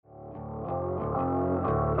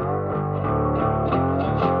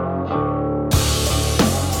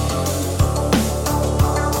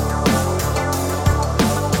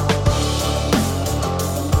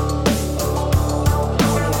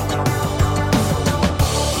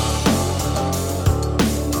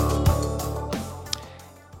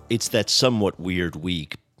It's that somewhat weird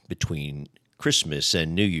week between Christmas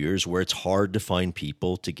and New Year's where it's hard to find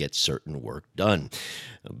people to get certain work done.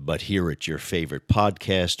 But here at your favorite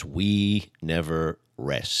podcast, we never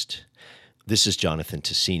rest. This is Jonathan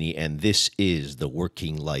Tassini, and this is the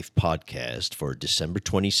Working Life Podcast for December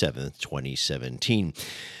 27th, 2017.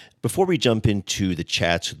 Before we jump into the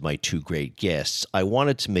chats with my two great guests, I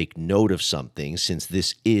wanted to make note of something since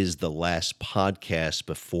this is the last podcast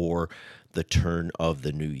before the turn of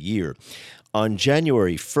the new year. On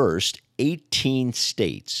January 1st, 18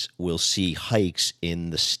 states will see hikes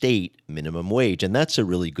in the state minimum wage, and that's a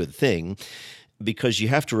really good thing because you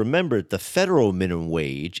have to remember the federal minimum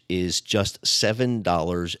wage is just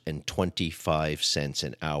 $7.25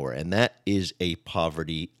 an hour, and that is a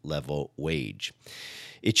poverty level wage.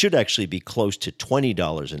 It should actually be close to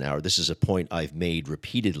 $20 an hour. This is a point I've made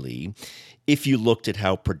repeatedly. If you looked at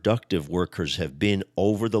how productive workers have been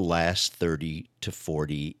over the last 30 to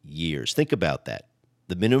 40 years, think about that.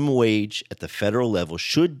 The minimum wage at the federal level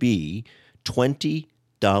should be $20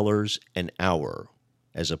 an hour,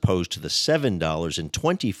 as opposed to the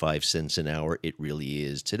 $7.25 an hour it really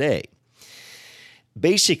is today.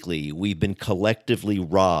 Basically, we've been collectively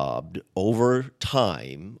robbed over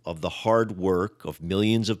time of the hard work of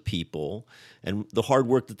millions of people and the hard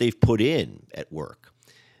work that they've put in at work.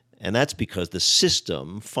 And that's because the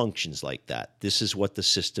system functions like that. This is what the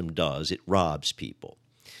system does. It robs people.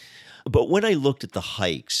 But when I looked at the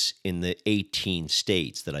hikes in the 18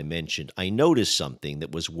 states that I mentioned, I noticed something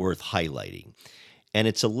that was worth highlighting. And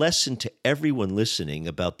it's a lesson to everyone listening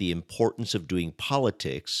about the importance of doing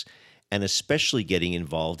politics and especially getting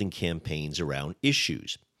involved in campaigns around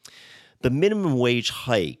issues. The minimum wage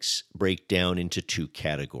hikes break down into two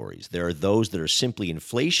categories. There are those that are simply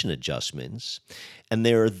inflation adjustments, and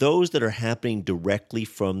there are those that are happening directly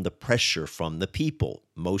from the pressure from the people,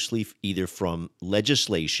 mostly either from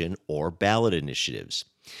legislation or ballot initiatives.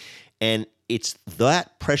 And it's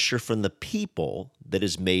that pressure from the people that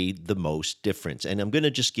has made the most difference. And I'm going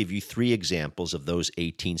to just give you three examples of those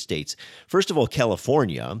 18 states. First of all,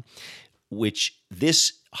 California, which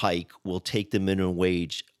this hike will take the minimum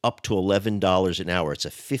wage up to $11 an hour. It's a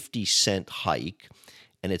 50-cent hike,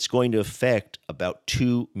 and it's going to affect about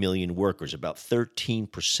 2 million workers, about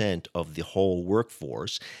 13% of the whole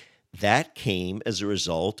workforce. That came as a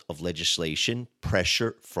result of legislation,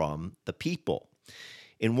 pressure from the people.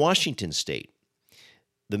 In Washington state,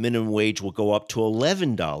 the minimum wage will go up to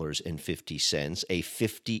 $11.50, a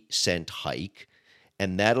 50-cent hike,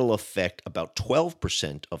 and that'll affect about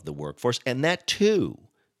 12% of the workforce. And that, too,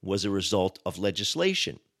 was a result of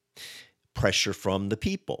legislation, pressure from the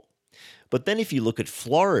people. But then if you look at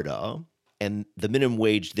Florida, and the minimum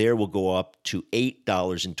wage there will go up to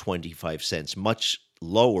 $8.25, much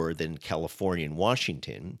lower than California and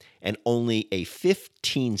Washington, and only a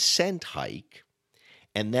 15-cent hike,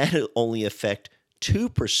 and that'll only affect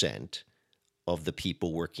 2% of the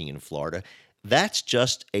people working in Florida. That's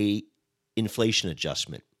just a inflation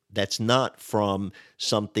adjustment. That's not from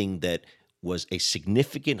something that was a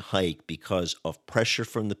significant hike because of pressure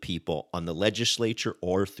from the people on the legislature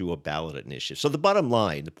or through a ballot initiative. So the bottom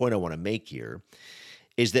line, the point I want to make here,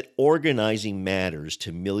 is that organizing matters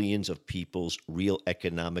to millions of people's real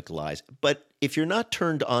economic lives. But if you're not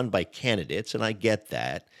turned on by candidates, and I get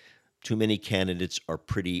that, too many candidates are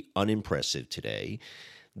pretty unimpressive today,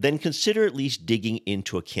 then consider at least digging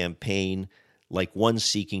into a campaign like one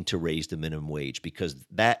seeking to raise the minimum wage, because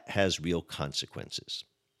that has real consequences.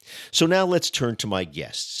 So now let's turn to my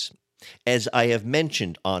guests. As I have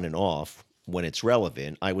mentioned on and off, when it's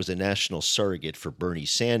relevant, I was a national surrogate for Bernie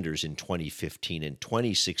Sanders in 2015 and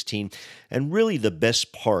 2016, and really the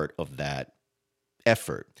best part of that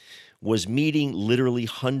effort was meeting literally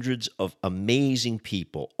hundreds of amazing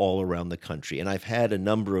people all around the country. And I've had a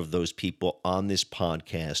number of those people on this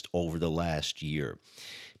podcast over the last year.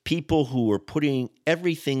 People who were putting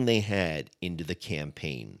everything they had into the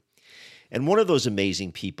campaign. And one of those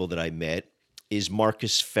amazing people that I met is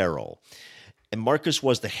Marcus Farrell. And Marcus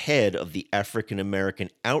was the head of the African American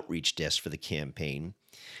Outreach Desk for the campaign.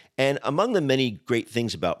 And among the many great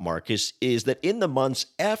things about Marcus is that in the months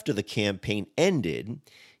after the campaign ended,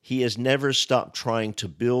 he has never stopped trying to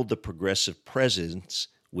build the progressive presence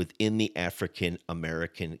within the African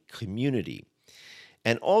American community.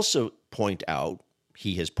 And also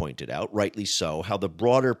he has pointed out, rightly so, how the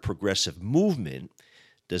broader progressive movement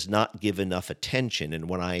does not give enough attention. And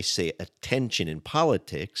when I say attention in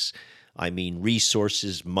politics, I mean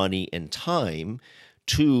resources, money, and time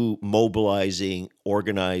to mobilizing,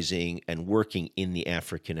 organizing, and working in the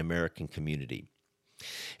African American community.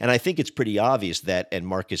 And I think it's pretty obvious that, and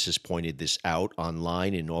Marcus has pointed this out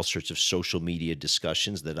online in all sorts of social media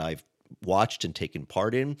discussions that I've watched and taken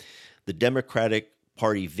part in, the Democratic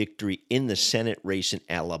Party victory in the Senate race in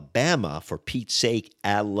Alabama, for Pete's sake,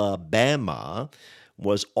 Alabama,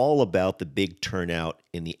 was all about the big turnout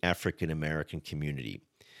in the African American community.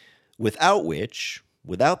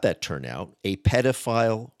 Without that turnout, a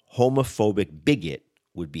pedophile, homophobic bigot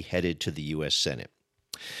would be headed to the U.S. Senate.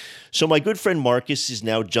 So my good friend Marcus is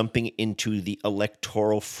now jumping into the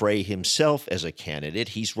electoral fray himself as a candidate.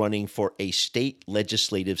 He's running for a state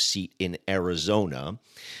legislative seat in Arizona.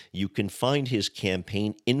 You can find his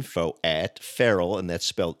campaign info at Ferrell, and that's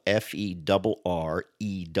spelled Ferrell,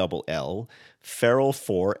 Ferrell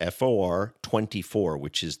 4, FOR 24,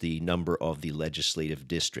 which is the number of the legislative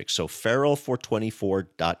district. So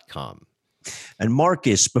Ferrell424.com. And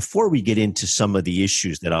Marcus, before we get into some of the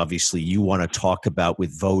issues that obviously you want to talk about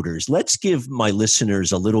with voters, let's give my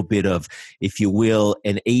listeners a little bit of, if you will,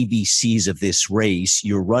 an ABCs of this race.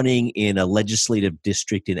 You're running in a legislative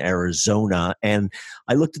district in Arizona, and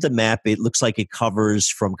I looked at the map. It looks like it covers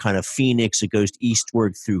from kind of Phoenix. It goes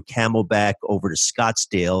eastward through Camelback over to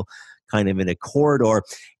Scottsdale, kind of in a corridor.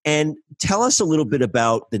 And tell us a little bit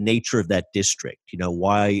about the nature of that district. You know,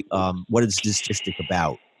 why, what is this district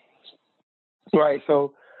about? Right.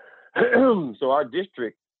 So, so our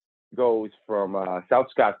district goes from South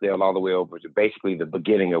Scottsdale all the way over to basically the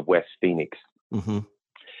beginning of West Phoenix. Mm-hmm.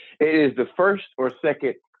 It is the first or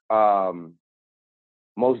second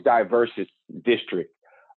most diverse district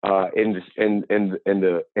in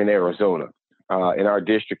Arizona. In our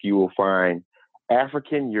district, you will find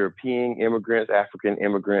African immigrants,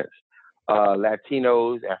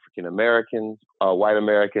 Latinos, African Americans, white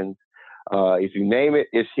Americans. If you name it,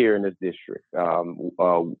 it's here in this district.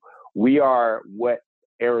 We are what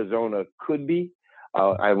Arizona could be.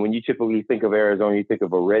 When you typically think of Arizona, you think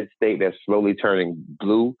of a red state that's slowly turning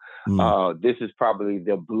blue. This is probably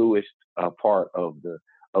the bluest part of the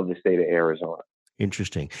state of Arizona.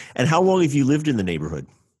 Interesting. And how long have you lived in the neighborhood?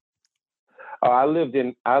 I lived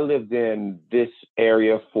in this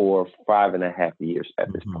area for 5.5 years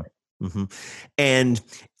at this point. Mm-hmm. And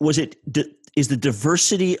is the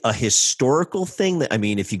diversity a historical thing? I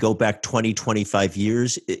mean, if you go back 20, 25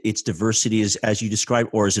 years, its diversity is as you described,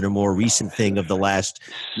 or is it a more recent thing of the last,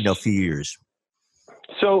 few years?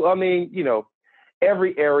 So, I mean,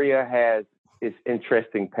 every area has its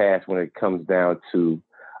interesting past when it comes down to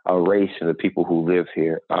race and the people who live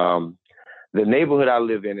here. The neighborhood I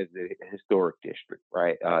live in is the historic district,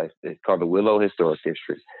 right? It's called the Willow Historic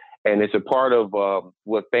District. And it's a part of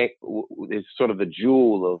what is sort of the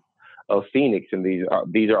jewel of Phoenix, and these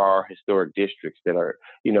are our historic districts that are,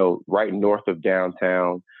 right north of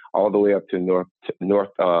downtown, all the way up to North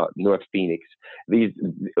Phoenix.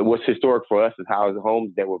 What's historic for us is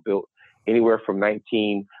homes that were built anywhere from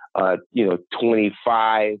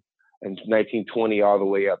 1925 and 1920 all the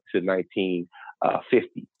way up to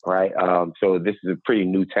 1950, right? So this is a pretty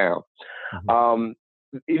new town. Mm-hmm.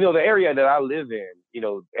 The area that I live in,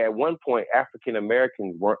 at one point, African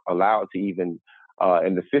Americans weren't allowed to even,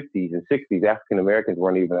 in the 50s and 60s, African Americans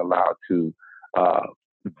weren't even allowed to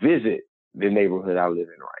visit the neighborhood I live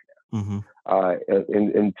in right now. Mm-hmm.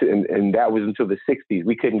 And that was until the 60s.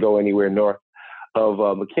 We couldn't go anywhere north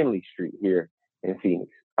of McKinley Street here in Phoenix.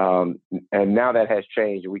 And now that has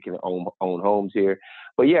changed, and we can own homes here.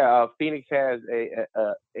 But yeah, Phoenix has a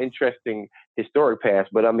interesting historic past.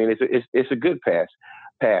 But I mean, it's a good past.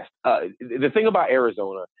 The thing about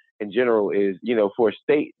Arizona in general is, for a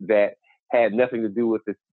state that had nothing to do with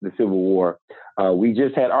the Civil War, we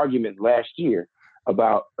just had arguments last year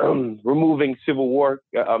about removing Civil War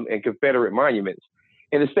and Confederate monuments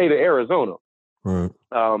in the state of Arizona. Right.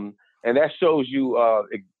 And that shows you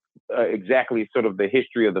exactly sort of the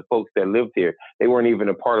history of the folks that lived here. They weren't even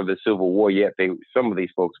a part of the Civil War yet. Some of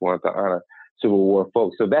these folks wanted to honor Civil War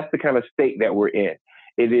folks. So that's the kind of state that we're in.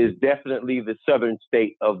 It is definitely the southern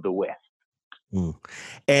state of the West. Mm.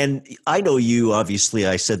 And I know you, obviously,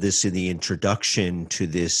 I said this in the introduction to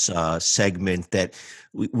this segment, that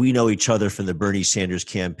we know each other from the Bernie Sanders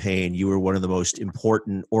campaign. You were one of the most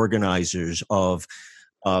important organizers of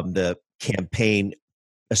the campaign,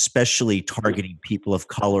 especially targeting people of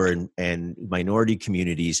color and minority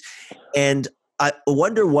communities. And I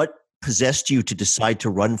wonder what possessed you to decide to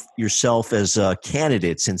run yourself as a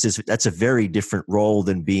candidate, since that's a very different role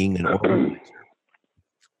than being an organizer.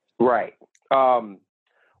 Right.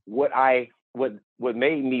 What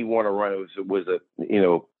made me want to run was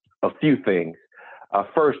a few things.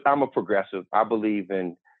 First, I'm a progressive. I believe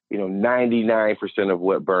in 99% of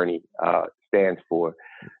what Bernie stands for.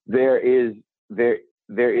 There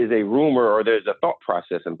there is a rumor or there's a thought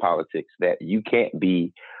process in politics that you can't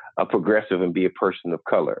be a progressive and be a person of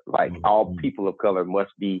color. Like all people of color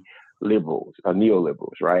must be liberals,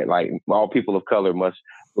 neoliberals, right? Like all people of color must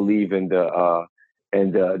believe in the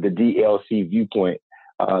DLC viewpoint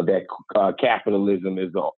that capitalism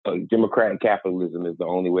is democratic capitalism is the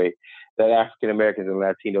only way that African Americans and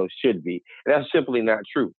Latinos should be. And that's simply not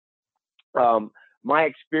true. My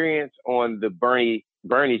experience on the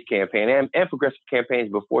Bernie's campaign and progressive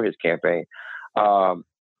campaigns before his campaign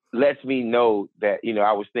lets me know that,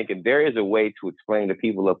 I was thinking there is a way to explain to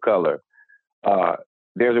people of color.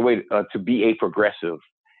 There's a way to be a progressive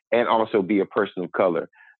and also be a person of color,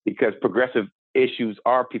 because progressive issues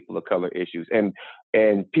are people of color issues, and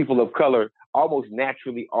people of color almost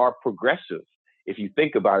naturally are progressive if you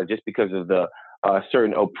think about it, just because of the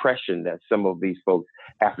certain oppression that some of these folks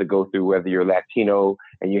have to go through, whether you're Latino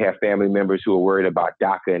and you have family members who are worried about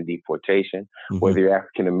DACA and deportation, whether you're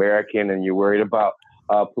African American and you're worried about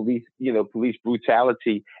police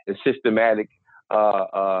brutality and systematic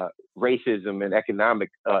racism and economic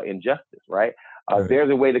injustice, right? There's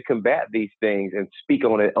a way to combat these things and speak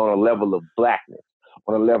on it on a level of blackness,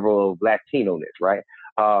 on a level of Latino-ness, right?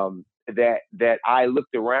 That I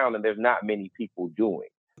looked around and there's not many people doing.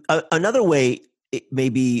 Another way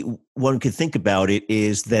maybe one could think about it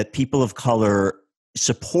is that people of color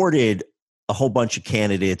supported a whole bunch of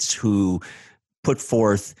candidates who put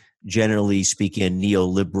forth, generally speaking, a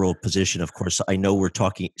neoliberal position. Of course, I know we're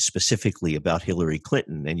talking specifically about Hillary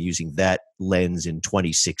Clinton and using that lens in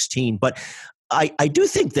 2016, but I do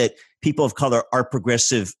think that people of color are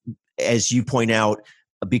progressive, as you point out,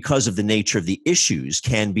 because of the nature of the issues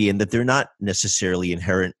can be, and that they're not necessarily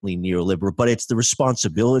inherently neoliberal, but it's the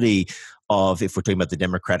responsibility of, if we're talking about the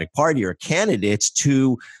Democratic Party or candidates,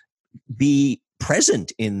 to be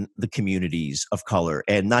present in the communities of color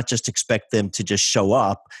and not just expect them to just show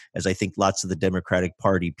up, as I think lots of the Democratic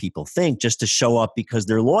Party people think, just to show up because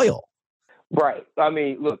they're loyal. Right. I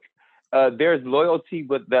mean, look, there's loyalty,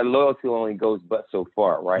 but that loyalty only goes but so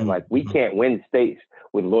far, right? Like we can't win states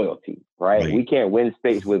with loyalty, right? We can't win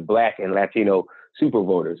states with Black and Latino super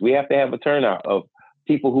voters. We have to have a turnout of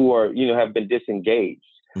people who are, have been disengaged.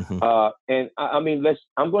 And I mean,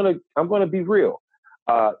 I'm gonna be real.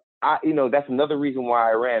 That's another reason why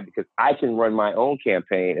I ran, because I can run my own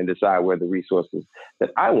campaign and decide where the resources that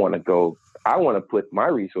I want to put my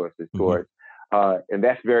resources towards. And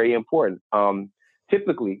that's very important.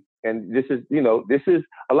 Typically, and this is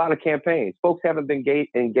a lot of campaigns. Folks haven't been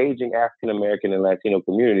engaging African American and Latino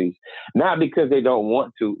communities, not because they don't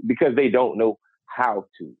want to, because they don't know how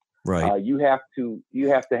to. Right. You have to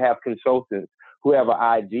have consultants who have an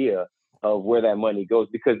idea of where that money goes,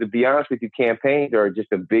 because to be honest with you, campaigns are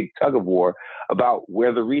just a big tug of war about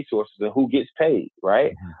where the resources and who gets paid,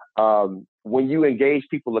 right? When you engage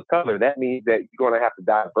people of color, that means that you're going to have to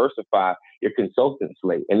diversify your consultant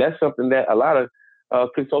slate. And that's something that a lot of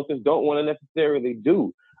consultants don't want to necessarily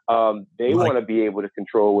do. They want to be able to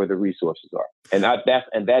control where the resources are. And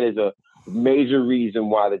that is a major reason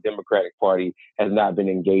why the Democratic Party has not been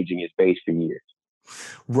engaging its base for years.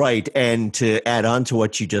 Right. And to add on to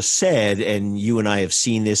what you just said, and you and I have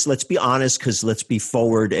seen this, let's be honest, because let's be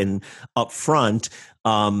forward and upfront.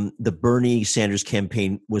 The Bernie Sanders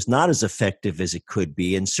campaign was not as effective as it could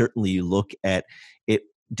be. And certainly you look at it,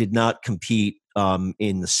 did not compete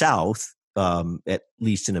in the South, at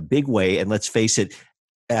least in a big way. And let's face it,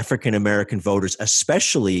 African American voters,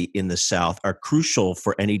 especially in the South, are crucial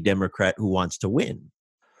for any Democrat who wants to win.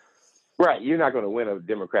 Right. You're not going to win a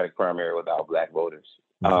Democratic primary without Black voters.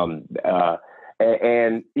 We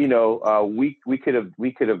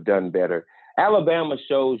could have done better. Alabama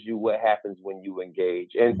shows you what happens when you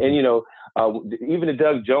engage. And even the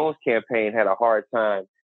Doug Jones campaign had a hard time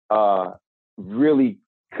really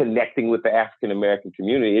connecting with the African American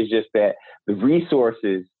community. It's just that the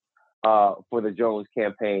resources for the Jones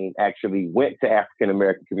campaign actually went to African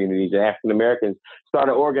American communities, and African Americans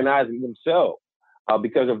started organizing themselves.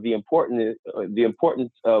 Because of the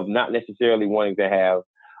importance of not necessarily wanting to have,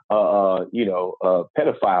 a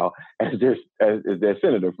pedophile as their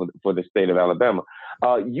senator for the state of Alabama.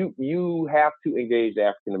 You have to engage the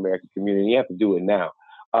African American community. You have to do it now.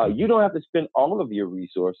 You don't have to spend all of your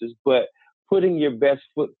resources, but putting your best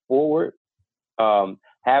foot forward,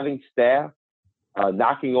 having staff,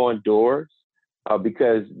 knocking on doors,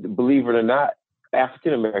 because believe it or not,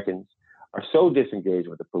 African Americans are so disengaged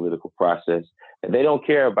with the political process that they don't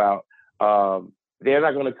care about, they're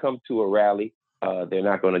not going to come to a rally. They're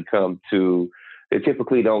not going to they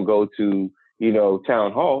typically don't go to,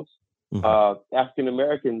 town halls. African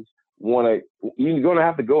Americans you're going to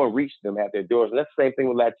have to go and reach them at their doors. And that's the same thing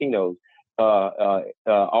with Latinos.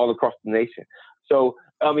 all across the nation. So,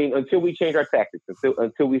 I mean, until we change our tactics,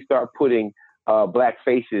 until we start putting Black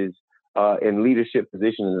faces in leadership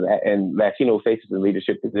positions and Latino faces in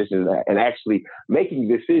leadership positions and actually making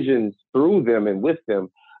decisions through them and with them,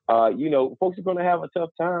 folks are going to have a tough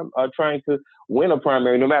time trying to win a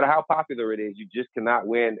primary. No matter how popular it is, you just cannot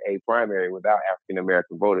win a primary without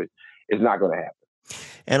African-American voters. It's not going to happen.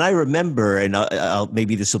 And I remember, and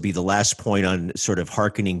maybe this will be the last point on sort of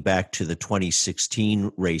hearkening back to the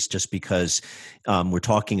 2016 race, just because we're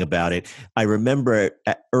talking about it. I remember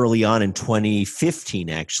early on in 2015,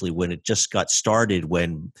 actually, when it just got started,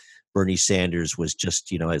 when Bernie Sanders was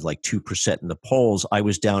just, at like 2% in the polls. I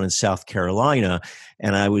was down in South Carolina,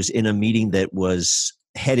 and I was in a meeting that was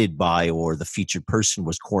headed by, or the featured person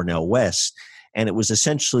was Cornel West. And it was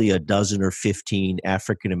essentially a dozen or 15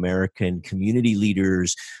 African-American community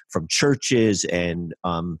leaders from churches and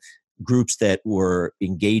groups that were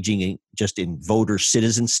engaging in voter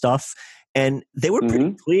citizen stuff. And they were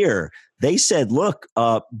pretty clear. They said, look,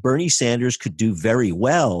 Bernie Sanders could do very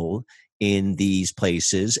well in these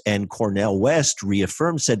places. And Cornel West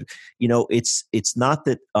reaffirmed, said, it's not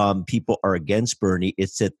that people are against Bernie,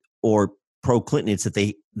 it's that, or pro-Clinton, it's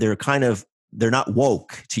that they're not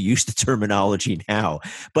woke, to use the terminology now.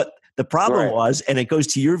 But the problem was, and it goes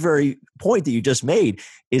to your very point that you just made,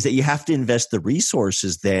 is that you have to invest the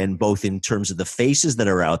resources then, both in terms of the faces that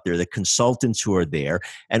are out there, the consultants who are there,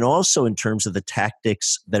 and also in terms of the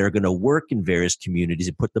tactics that are going to work in various communities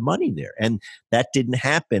and put the money there. And that didn't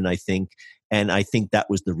happen, I think. And I think that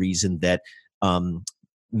was the reason that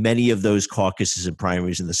many of those caucuses and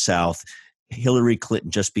primaries in the South, Hillary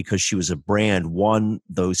Clinton, just because she was a brand, won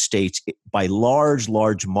those states by large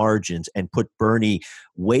margins and put Bernie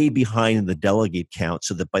way behind the delegate count,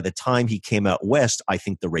 so that by the time he came out west, I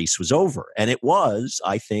think the race was over. And it was,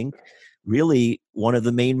 I think, really one of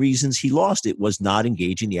the main reasons he lost. It was not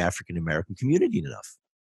engaging the African-American community enough.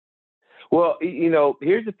 Well,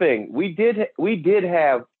 here's the thing. We did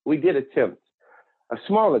attempt a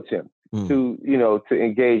small attempt to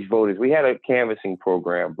engage voters. We had a canvassing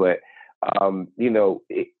program, but we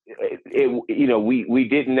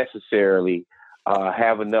didn't necessarily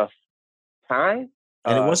have enough time,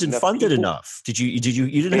 and it wasn't funded enough. You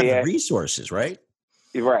didn't have the resources, right?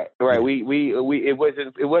 Right. Yeah.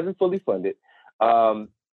 It wasn't fully funded. But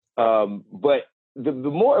the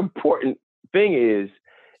more important thing is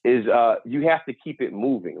you have to keep it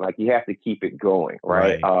moving. Like, you have to keep it going,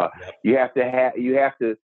 right? You have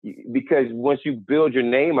to. Because once you build your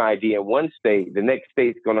name ID in one state, the next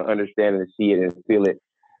state's going to understand and see it and feel it.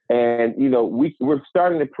 And we're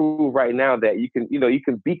starting to prove right now that you can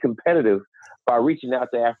be competitive by reaching out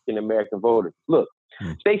to African American voters. Look,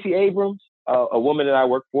 Stacey Abrams, a woman that I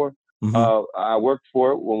work for, I worked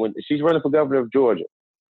for when she's running for governor of Georgia.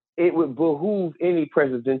 It would behoove any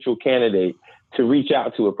presidential candidate to reach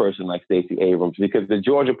out to a person like Stacey Abrams, because the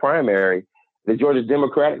Georgia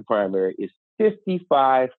Democratic primary is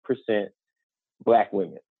 55% Black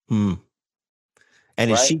women. And right?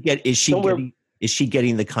 is she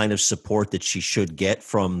getting the kind of support that she should get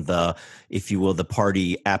from the, if you will, the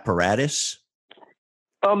party apparatus?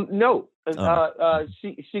 No.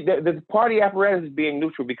 The party apparatus is being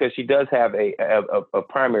neutral because she does have a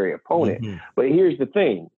primary opponent. But here's the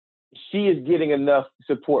thing: she is getting enough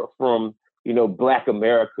support from Black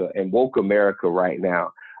America and woke America right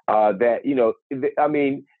now that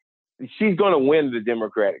she's going to win the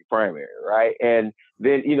Democratic primary, right? And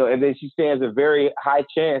then, she stands a very high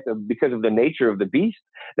chance because of the nature of the beast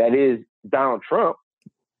that is Donald Trump.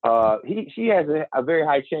 She has a very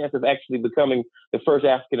high chance of actually becoming the first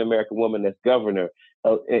African-American woman that's governor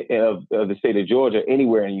of the state of Georgia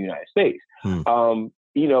anywhere in the United States.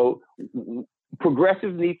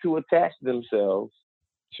 Progressives need to attach themselves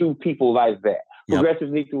to people like that.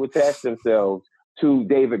 Progressives need to attach themselves to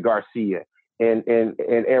David Garcia in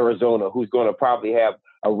Arizona, who's going to probably have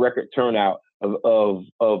a record turnout of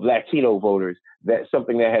Latino voters. That's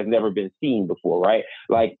something that has never been seen before, right?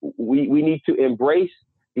 Like, we need to embrace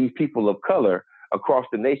these people of color across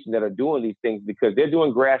the nation that are doing these things, because they're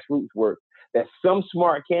doing grassroots work that some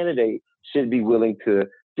smart candidate should be willing to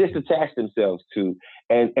just attach themselves to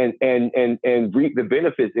and reap the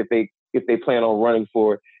benefits if they plan on running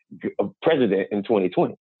for president in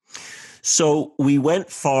 2020. So we went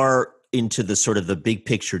far into the sort of the big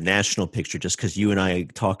picture, national picture, just because you and I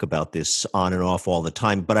talk about this on and off all the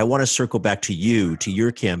time. But I want to circle back to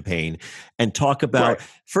your campaign, and talk about,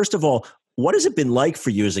 first of all, what has it been like for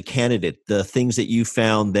you as a candidate? The things that you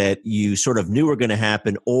found that you sort of knew were going to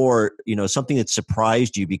happen, or, something that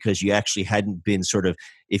surprised you because you actually hadn't been sort of,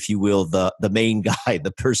 if you will, the main guy,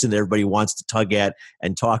 the person that everybody wants to tug at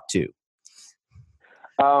and talk to.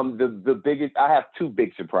 The biggest, I have two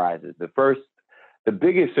big surprises. The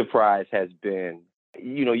biggest surprise has been,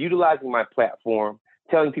 utilizing my platform,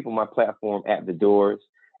 telling people my platform at the doors,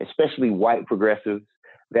 especially white progressives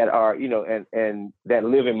that are, and that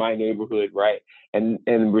live in my neighborhood, right? And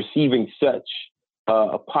receiving such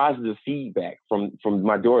a positive feedback from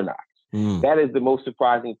my door knocks. That is the most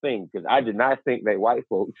surprising thing, because I did not think that white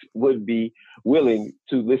folks would be willing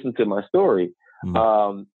to listen to my story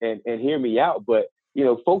and hear me out. But,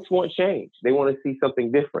 folks want change. They want to see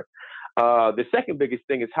something different. The second biggest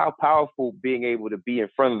thing is how powerful being able to be in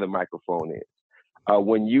front of the microphone is.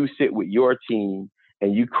 When you sit with your team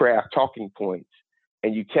and you craft talking points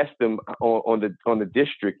and you test them on the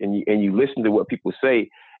district and you listen to what people say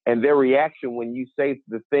and their reaction when you say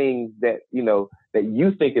the things that that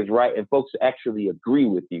you think is right and folks actually agree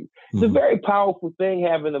with you. It's a very powerful thing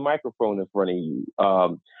having the microphone in front of you.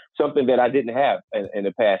 Something that I didn't have in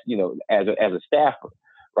the past, as a staffer,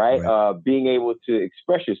 right? Being able to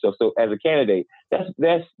express yourself. So as a candidate,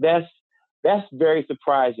 that's very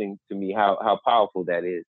surprising to me how powerful that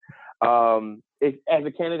is. As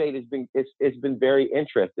a candidate, it's been very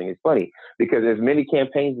interesting. It's funny because as many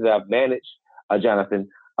campaigns that I've managed, Jonathan,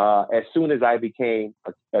 as soon as I became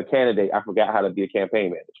a candidate, I forgot how to be a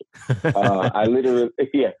campaign manager. I literally,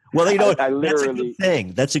 yeah. Well, that's a good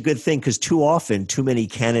thing. That's a good thing, because too often, too many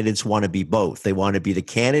candidates want to be both. They want to be the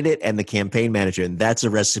candidate and the campaign manager, and that's a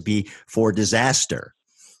recipe for disaster.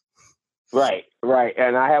 Right.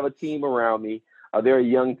 And I have a team around me. They're a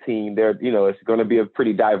young team. It's going to be a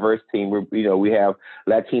pretty diverse team. We have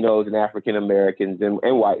Latinos and African Americans and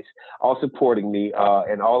whites all supporting me,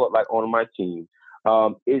 and all on my team.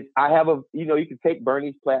 I have you can take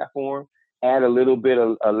Bernie's platform, add a little bit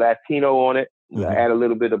of a Latino on it, add a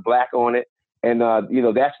little bit of Black on it, and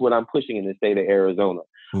that's what I'm pushing in the state of Arizona.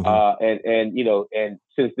 And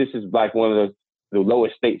since this is like one of the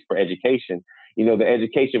lowest states for education, the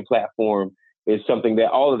education platform is something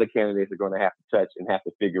that all of the candidates are going to have to touch and have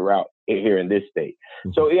to figure out here in this state.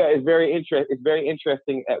 So yeah, it's very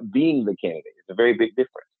interesting at being the candidate. It's a very big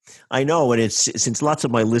difference. I know, and since lots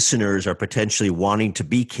of my listeners are potentially wanting to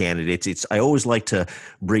be candidates, I always like to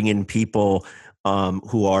bring in people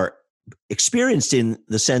who are experienced in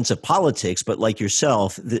the sense of politics, but like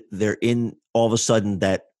yourself, they're in all of a sudden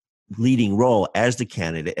that leading role as the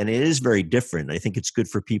candidate, and it is very different. I think it's good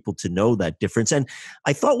for people to know that difference. And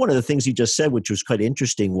I thought one of the things you just said, which was quite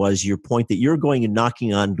interesting, was your point that you're going and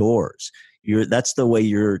knocking on doors. That's the way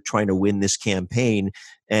you're trying to win this campaign.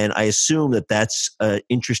 And I assume that that's an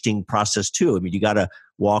interesting process too. I mean, you got to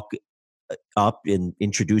walk up and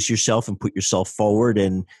introduce yourself and put yourself forward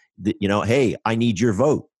and, hey, I need your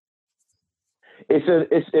vote.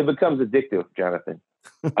 It becomes addictive, Jonathan.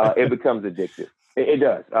 It becomes addictive. It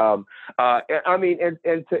does. I mean,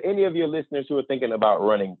 and to any of your listeners who are thinking about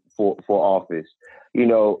running for office,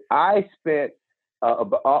 I spent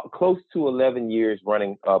about close to 11 years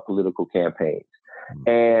running political campaigns.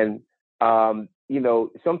 And,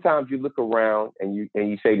 sometimes you look around and you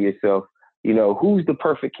say to yourself, who's the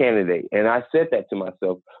perfect candidate? And I said that to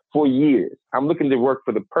myself for years. I'm looking to work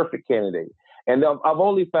for the perfect candidate. And I've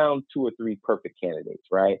only found 2 or 3 perfect candidates,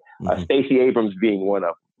 right? Stacey Abrams being one of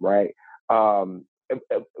them, right?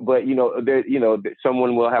 But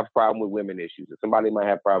someone will have a problem with women issues, or somebody might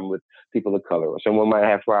have a problem with people of color, or someone might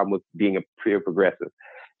have a problem with being a pure progressive.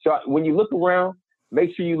 So when you look around,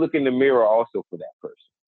 make sure you look in the mirror also for that person.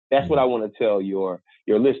 That's what I want to tell your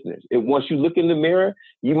listeners. Once you look in the mirror,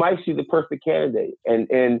 you might see the perfect candidate.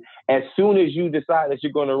 And as soon as you decide that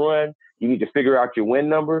you're going to run, you need to figure out your win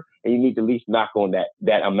number, and you need to at least knock on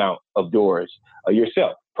that amount of doors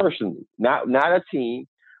yourself, personally, not a team,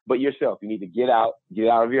 but yourself. You need to get out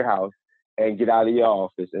of your house and get out of your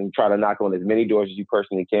office and try to knock on as many doors as you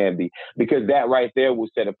personally can be, because that right there will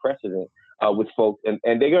set a precedent with folks,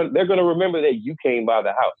 and they're going to remember that you came by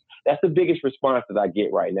the house. That's the biggest response that I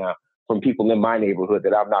get right now from people in my neighborhood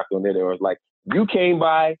that I've knocked on their doors. Like, you came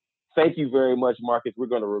by. Thank you very much, Marcus. We're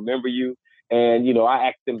going to remember you. And, I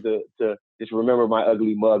asked them to just remember my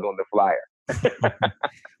ugly mug on the flyer.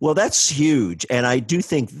 Well, that's huge. And I do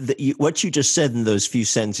think that what you just said in those few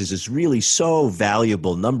sentences is really so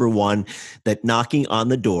valuable. Number one, that knocking on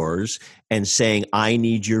the doors and saying, I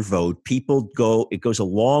need your vote, it goes a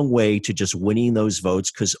long way to just winning those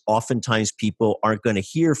votes, because oftentimes people aren't going to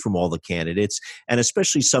hear from all the candidates. And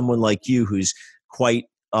especially someone like you who's quite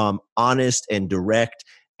honest and direct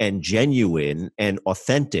and genuine and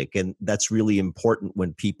authentic. And that's really important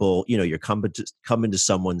when people, you're coming to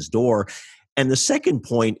someone's door. And the second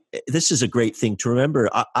point, this is a great thing to remember.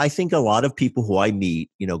 I think a lot of people who I meet,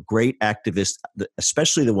 great activists,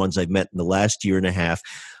 especially the ones I've met in the last year and a half,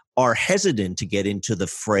 are hesitant to get into the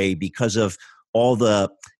fray because of all the,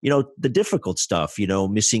 the difficult stuff,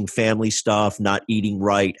 missing family stuff, not eating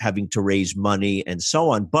right, having to raise money and so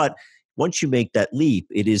on. But once you make that leap,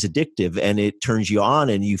 it is addictive and it turns you on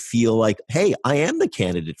and you feel like, hey, I am the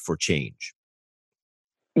candidate for change.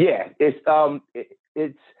 Yeah, and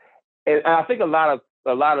I think a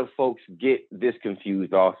lot of folks get this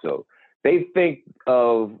confused also. They think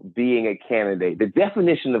of being a candidate. The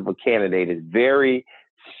definition of a candidate is very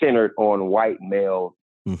centered on white male,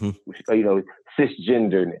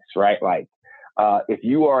 cisgenderness, right? Like, if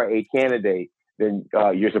you are a candidate, then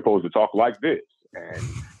you're supposed to talk like this, and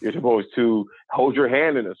you're supposed to hold your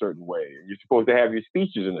hand in a certain way, and you're supposed to have your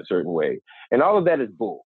speeches in a certain way, and all of that is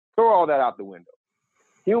bull. Throw all that out the window.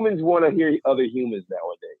 Humans want to hear other humans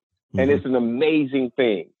nowadays, and it's an amazing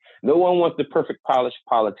thing. No one wants the perfect polished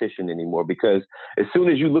politician anymore, because as soon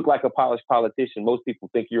as you look like a polished politician, most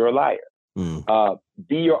people think you're a liar.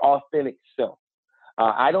 Be your authentic self.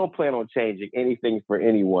 I don't plan on changing anything for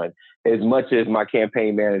anyone as much as my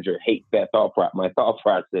campaign manager hates that my thought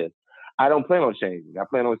process. I don't plan on changing. I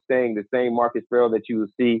plan on staying the same Marcus Farrell that you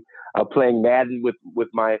will see playing Madden with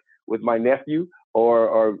my nephew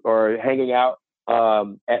or hanging out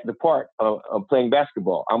at the park playing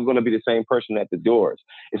basketball. I'm going to be the same person at the doors.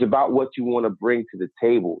 It's about what you want to bring to the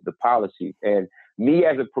table, the policies. And me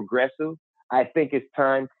as a progressive, I think it's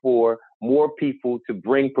time for more people to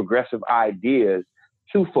bring progressive ideas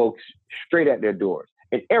to folks straight at their doors.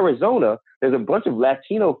 In Arizona, there's a bunch of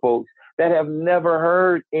Latino folks that have never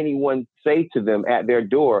heard anyone say to them at their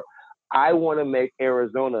door, I want to make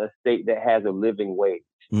Arizona a state that has a living wage.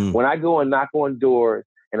 When I go and knock on doors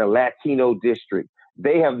in a Latino district,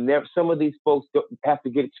 they have never, some of these folks have to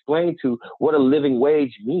get explained to what a living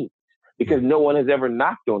wage means, because no one has ever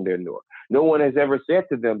knocked on their door. No one has ever said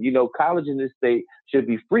to them, college in this state should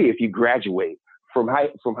be free if you graduate from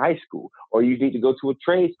high school, or you need to go to a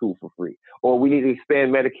trade school for free, or we need to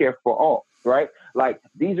expand Medicare for all, right? Like,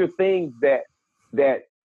 these are things that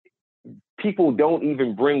people don't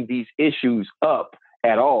even bring these issues up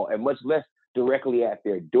at all, and much less directly at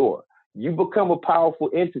their door. You become a powerful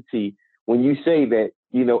entity when you say that,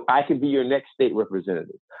 I can be your next state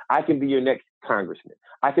representative. I can be your next congressman.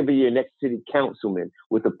 I can be your next city councilman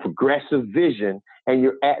with a progressive vision, and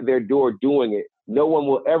you're at their door doing it. No one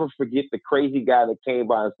will ever forget the crazy guy that came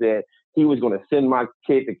by and said he was going to send my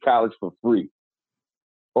kid to college for free,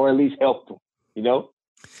 or at least help them,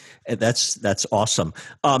 That's awesome.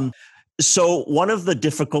 So one of the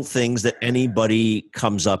difficult things that anybody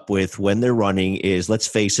comes up with when they're running is, let's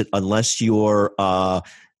face it, unless you're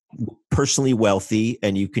personally wealthy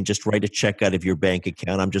and you can just write a check out of your bank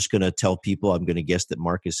account. I'm just going to tell people, I'm going to guess that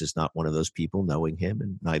Marcus is not one of those people, knowing him,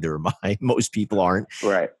 and neither am I. Most people aren't.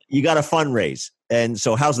 Right. You got to fundraise. And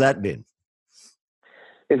so how's that been?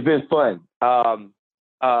 It's been fun.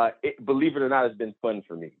 Believe it or not, it's been fun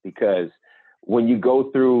for me, because when you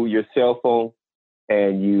go through your cell phone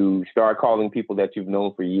and you start calling people that you've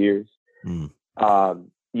known for years, and tell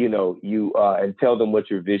them what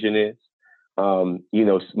your vision is,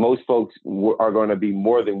 most folks are going to be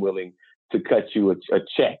more than willing to cut you a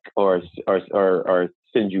check or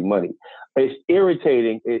send you money. It's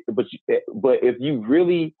irritating, but if you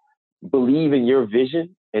really believe in your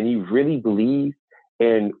vision and you really believe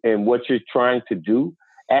in what you're trying to do,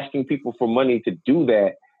 asking people for money to do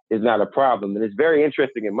that is not a problem. And it's very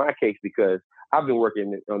interesting in my case, because I've been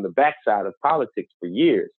working on the backside of politics for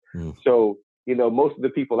years. So, most of the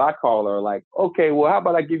people I call are like, okay, well, how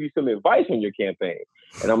about I give you some advice on your campaign?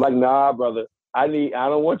 And I'm like, nah, brother, I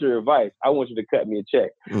don't want your advice. I want you to cut me a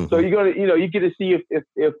check. So you're going to, you get to see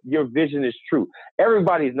if your vision is true.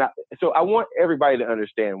 Everybody's not. So I want everybody to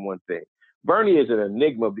understand one thing. Bernie is an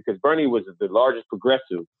enigma, because Bernie was the largest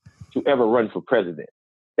progressive to ever run for president.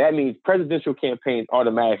 That means presidential campaigns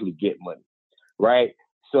automatically get money, right?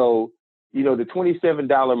 So, the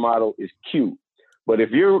 $27 model is cute. But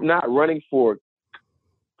if you're not running for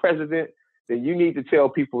president, then you need to tell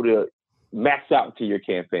people to max out to your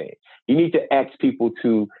campaign. You need to ask people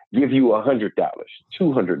to give you $100,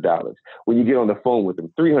 $200 when you get on the phone with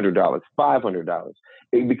them, $300, $500,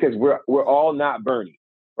 because we're all not Bernie.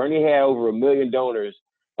 Bernie had over 1 million donors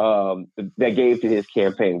that gave to his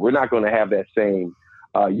campaign. We're not going to have that same.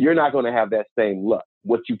 You're not going to have that same luck.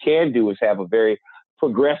 What you can do is have a very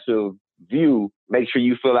progressive view. Make sure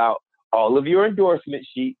you fill out all of your endorsement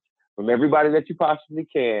sheets from everybody that you possibly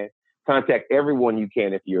can. Contact everyone you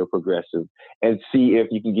can if you're a progressive, and see if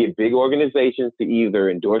you can get big organizations to either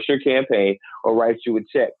endorse your campaign or write you a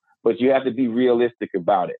check. But you have to be realistic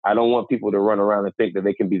about it. I don't want people to run around and think that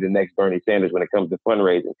they can be the next Bernie Sanders when it comes to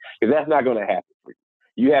fundraising, because that's not going to happen for you.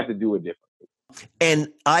 You have to do it differently. And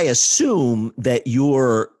I assume that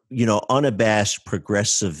your, unabashed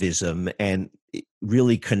progressivism and it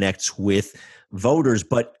really connects with voters.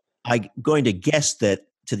 But I'm going to guess that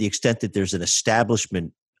to the extent that there's an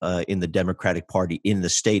establishment in the Democratic Party in the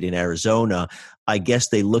state in Arizona, I guess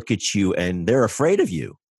they look at you and they're afraid of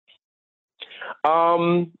you.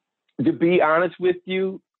 To be honest with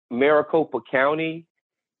you, Maricopa County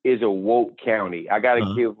is a woke county. I got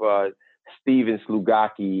to give Steven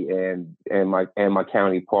Slugaki and my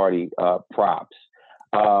county party props.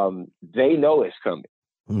 They know it's coming.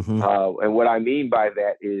 Mm-hmm. And what I mean by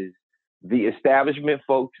that is the establishment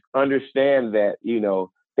folks understand that,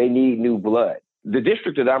 they need new blood. The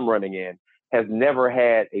district that I'm running in has never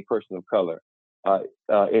had a person of color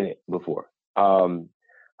in it before. As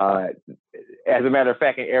a matter of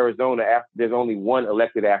fact, in Arizona, there's only one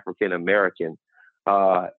elected African American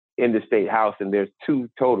in the state house, and there's two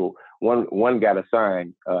total. One got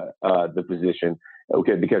assigned the position,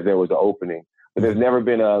 because there was an opening. But there's never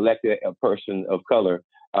been an elected person of color,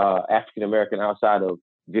 African American, outside of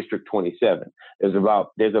District 27. There's a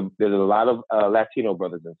lot of Latino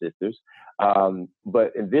brothers and sisters,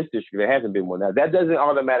 but in this district there hasn't been one. Now that doesn't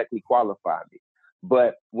automatically qualify me.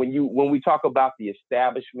 But when we talk about the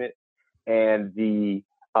establishment and the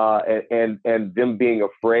and them being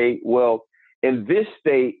afraid, well, in this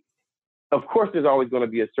state, of course, there's always going to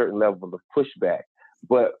be a certain level of pushback.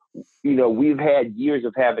 But we've had years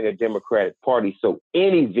of having a Democratic Party, so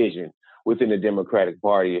any vision within the Democratic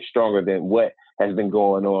Party is stronger than what has been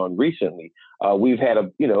going on recently. We've had a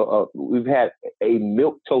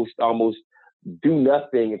milquetoast, almost do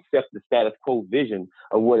nothing except the status quo vision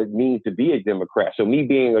of what it means to be a Democrat. So me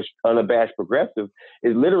being an unabashed progressive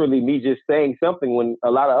is literally me just saying something when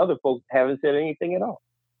a lot of other folks haven't said anything at all.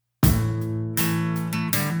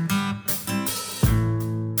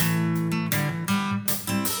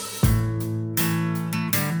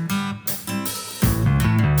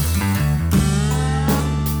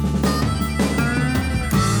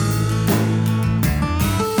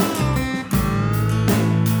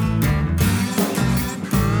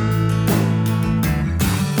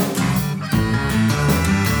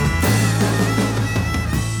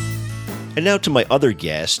 And now to my other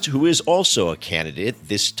guest, who is also a candidate,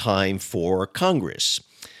 this time for Congress.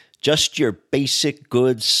 Just your basic,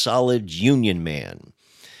 good, solid union man.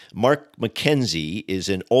 Mark McKenzie is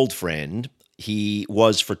an old friend. He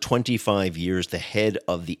was for 25 years the head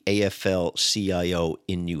of the AFL-CIO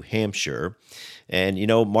in New Hampshire. And,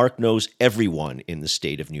 Mark knows everyone in the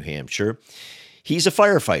state of New Hampshire. He's a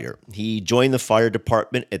firefighter. He joined the fire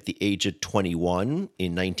department at the age of 21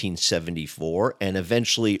 in 1974 and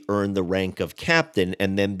eventually earned the rank of captain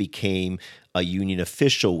and then became a union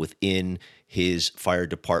official within his fire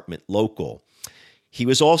department local. He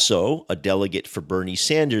was also a delegate for Bernie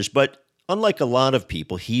Sanders, but unlike a lot of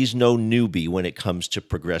people, he's no newbie when it comes to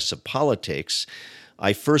progressive politics.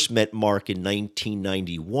 I first met Mark in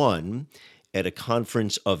 1991 at a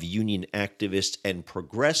conference of union activists and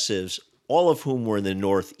progressives, all of whom were in the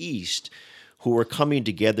Northeast, who were coming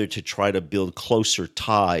together to try to build closer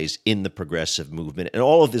ties in the progressive movement. And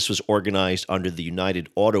all of this was organized under the United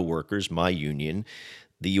Auto Workers, my union,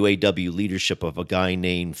 the UAW leadership of a guy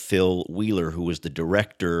named Phil Wheeler, who was the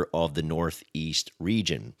director of the Northeast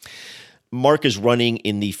region. Mark is running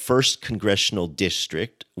in the 1st Congressional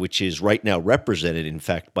District, which is right now represented, in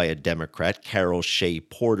fact, by a Democrat, Carol Shea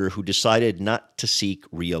Porter, who decided not to seek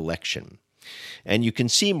re-election. And you can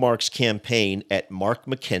see Mark's campaign at Mark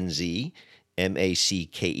McKenzie,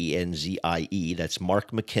 MacKenzie, that's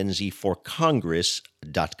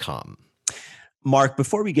markmckenzieforcongress.com. Mark,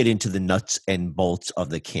 before we get into the nuts and bolts of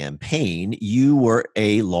the campaign, you were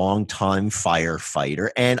a longtime firefighter.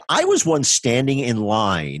 And I was once standing in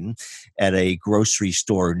line at a grocery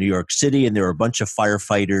store in New York City, and there were a bunch of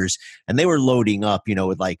firefighters, and they were loading up,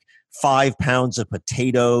 with like 5 pounds of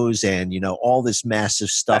potatoes and, all this massive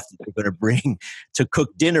stuff that they're going to bring to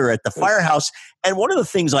cook dinner at the firehouse. And one of the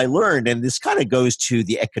things I learned, and this kind of goes to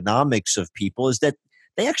the economics of people, is that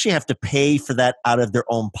they actually have to pay for that out of their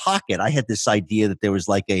own pocket. I had this idea that there was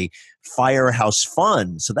like a firehouse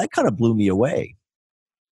fund. So that kind of blew me away.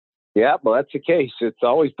 Yeah, well, that's the case. It's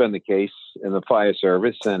always been the case in the fire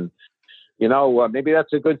service. And, maybe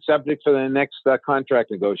that's a good subject for the next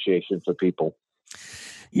contract negotiation for people.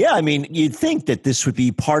 Yeah, I mean, you'd think that this would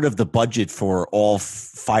be part of the budget for all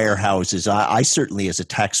firehouses. I certainly, as a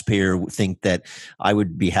taxpayer, think that I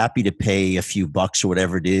would be happy to pay a few bucks or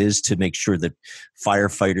whatever it is to make sure that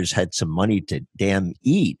firefighters had some money to damn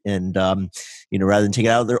eat, and rather than take it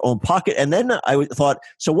out of their own pocket. And then I thought,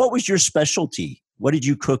 so what was your specialty? What did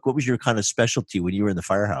you cook? What was your kind of specialty when you were in the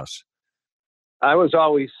firehouse? I was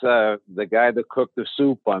always the guy that cooked the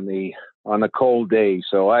soup on the cold day.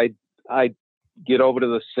 So I get over to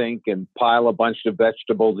the sink and pile a bunch of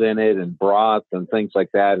vegetables in it and broth and things like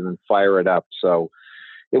that, and then fire it up. So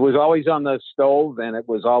it was always on the stove, and it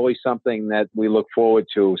was always something that we look forward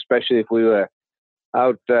to, especially if we were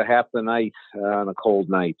out half the night on a cold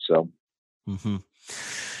night. So. Mm-hmm.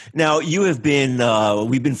 Now, you have been,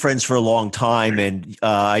 we've been friends for a long time, and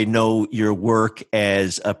I know your work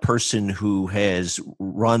as a person who has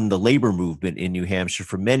run the labor movement in New Hampshire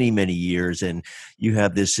for many, many years, and you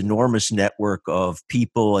have this enormous network of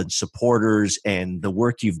people and supporters and the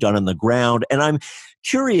work you've done on the ground. And I'm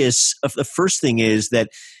curious, the first thing is that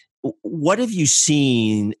what have you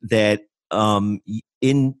seen that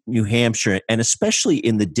in New Hampshire, and especially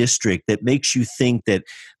in the district, that makes you think that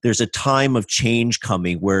there's a time of change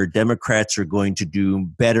coming where Democrats are going to do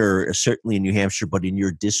better, certainly in New Hampshire, but in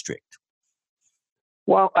your district?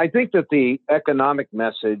 Well, I think that the economic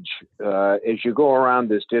message, as you go around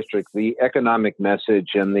this district, the economic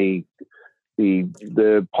message and the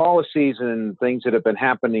policies and things that have been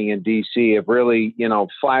happening in D.C. have really,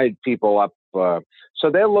 fired people up. So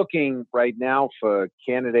they're looking right now for a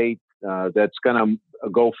candidate that's going to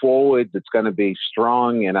go forward, that's going to be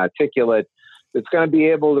strong and articulate, that's going to be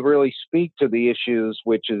able to really speak to the issues,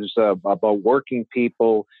 which is about working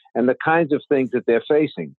people and the kinds of things that they're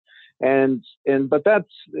facing. But that's,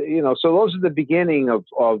 so those are the beginning of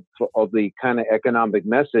the kind of economic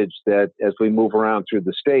message that as we move around through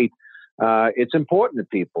the state, it's important to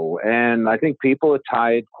people. And I think people are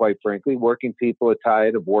tired, quite frankly. Working people are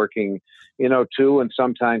tired of working, 2 and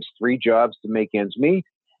sometimes 3 jobs to make ends meet.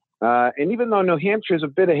 And even though New Hampshire is a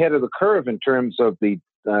bit ahead of the curve in terms of the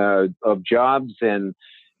of jobs and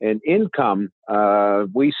income,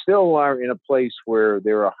 we still are in a place where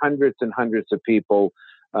there are hundreds and hundreds of people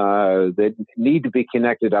that need to be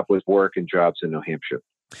connected up with work and jobs in New Hampshire.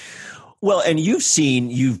 Well, and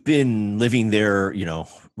you've been living there, your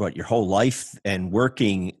whole life and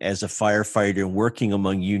working as a firefighter and working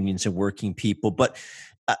among unions and working people. But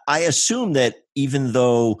I assume that even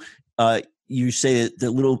though you say that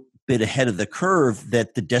the little bit ahead of the curve,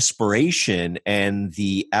 that the desperation and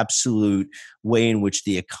the absolute way in which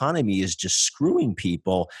the economy is just screwing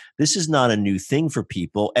people, this is not a new thing for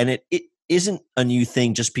people. And it isn't a new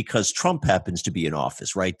thing just because Trump happens to be in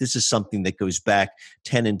office, right? This is something that goes back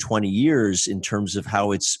 10 and 20 years in terms of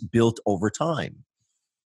how it's built over time.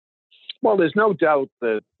 Well, there's no doubt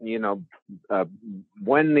that,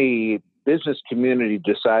 when the business community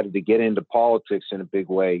decided to get into politics in a big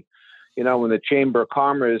way, when the Chamber of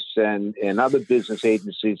Commerce and other business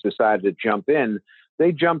agencies decided to jump in,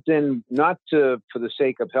 they jumped in not for the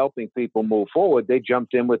sake of helping people move forward. They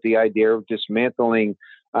jumped in with the idea of dismantling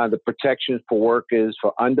the protections for workers,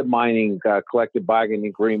 for undermining collective bargaining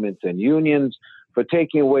agreements and unions, for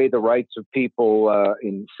taking away the rights of people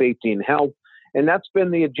in safety and health. And that's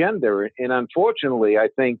been the agenda. And unfortunately, I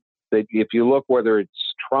think that if you look whether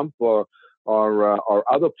it's Trump or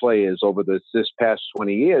other players over this past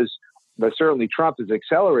 20 years, but certainly Trump is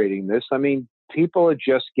accelerating this. I mean, people are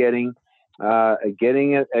just getting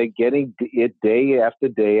it day after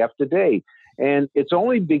day after day. And it's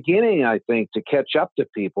only beginning, I think, to catch up to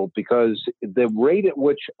people, because the rate at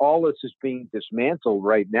which all this is being dismantled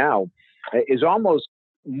right now is almost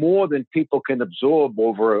more than people can absorb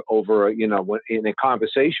over in a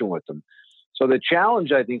conversation with them. So the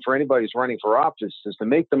challenge, I think, for anybody who's running for office is to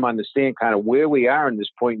make them understand kind of where we are in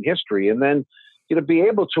this point in history, and then be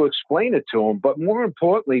able to explain it to them, but more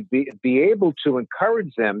importantly, be able to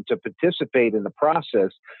encourage them to participate in the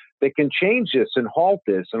process that can change this and halt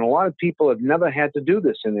this. And a lot of people have never had to do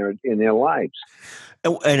this in their lives.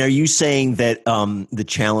 And are you saying that the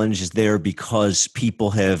challenge is there because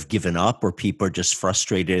people have given up, or people are just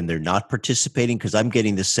frustrated and they're not participating? Because I'm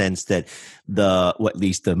getting the sense that at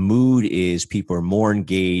least the mood is people are more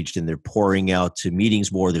engaged and they're pouring out to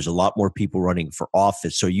meetings more. There's a lot more people running for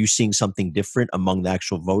office. So are you seeing something different among the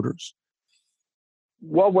actual voters?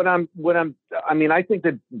 Well, I think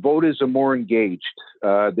that voters are more engaged.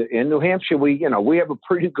 In New Hampshire, we have a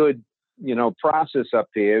pretty good, process up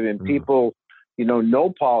here, and people,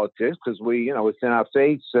 know politics because it's in our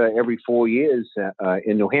face every 4 years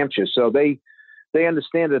in New Hampshire. So they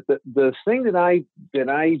understand that the thing that I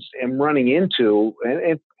am running into,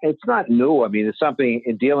 and it's not new. I mean, it's something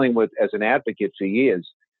in dealing with as an advocate for years.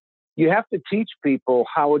 You have to teach people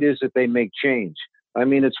how it is that they make change. I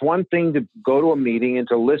mean, it's one thing to go to a meeting and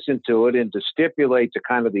to listen to it and to stipulate the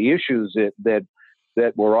kind of the issues that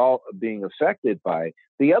we're all being affected by.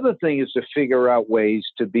 The other thing is to figure out ways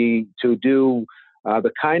to do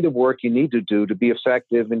the kind of work you need to do to be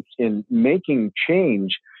effective in making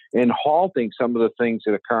change and halting some of the things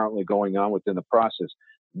that are currently going on within the process.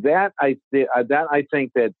 That I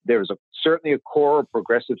think that there's certainly a core of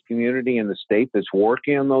progressive community in the state that's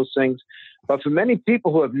working on those things. But for many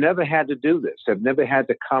people who have never had to do this, have never had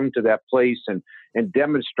to come to that place and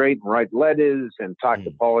demonstrate and write letters and talk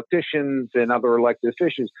to politicians and other elected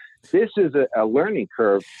officials, this is a learning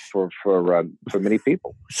curve for many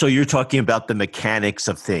people. So you're talking about the mechanics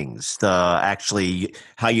of things, actually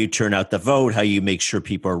how you turn out the vote, how you make sure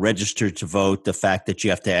people are registered to vote, the fact that you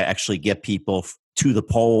have to actually get people to the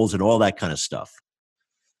polls and all that kind of stuff.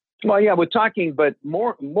 Well, yeah, we're talking, but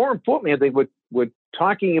more importantly, I think we're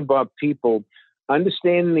talking about people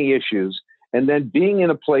understanding the issues and then being in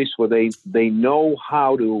a place where they know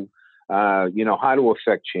how to, how to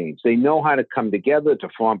affect change. They know how to come together, to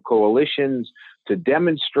form coalitions, to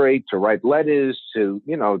demonstrate, to write letters, to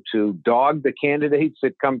dog the candidates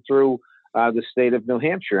that come through the state of New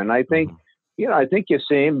Hampshire. And I think, I think you're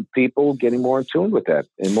seeing people getting more in tune with that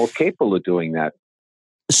and more capable of doing that.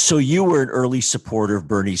 So you were an early supporter of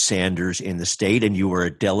Bernie Sanders in the state, and you were a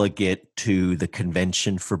delegate to the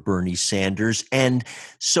convention for Bernie Sanders. And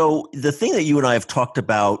so the thing that you and I have talked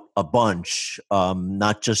about a bunch,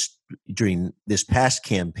 not just during this past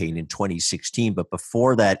campaign in 2016, but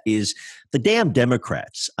before that, is the damn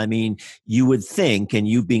Democrats. I mean, you would think, and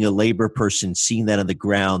you being a labor person, seeing that on the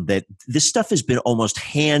ground, that this stuff has been almost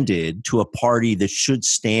handed to a party that should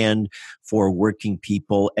stand for working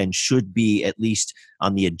people and should be at least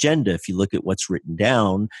on the agenda. If you look at what's written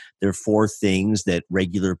down, there are 4 things that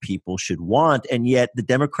regular people should want, and yet the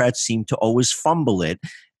Democrats seem to always fumble it.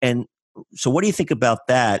 And so what do you think about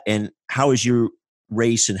that, and how is your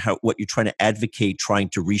race and what you're trying to advocate, trying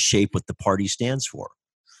to reshape what the party stands for?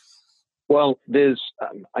 Well, there's,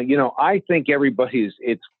 I think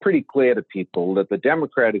it's pretty clear to people that the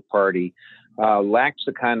Democratic Party lacks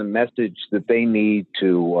the kind of message that they need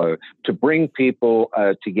to bring people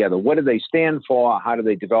together. What do they stand for? How do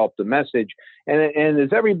they develop the message? And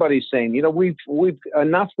as everybody's saying, we've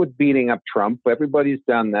enough with beating up Trump. Everybody's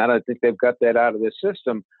done that. I think they've got that out of their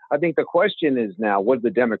system. I think the question is now what the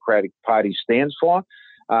Democratic Party stands for.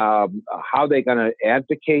 How they're going to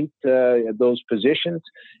advocate those positions,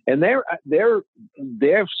 and they're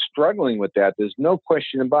struggling with that. There's no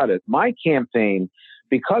question about it. My campaign,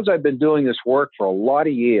 because I've been doing this work for a lot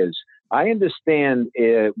of years, I understand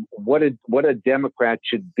what a Democrat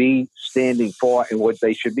should be standing for and what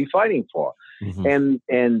they should be fighting for. Mm-hmm.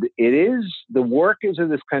 And it is the workers of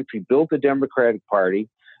this country built the Democratic Party.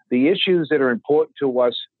 The issues that are important to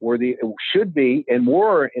us should be and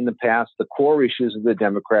were in the past the core issues of the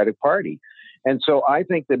Democratic Party. And so I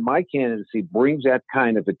think that my candidacy brings that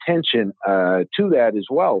kind of attention to that as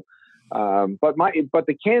well. But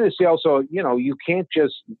the candidacy also, you can't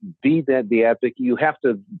just be the advocate. You have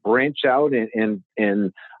to branch out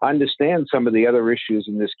and understand some of the other issues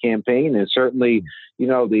in this campaign, and certainly,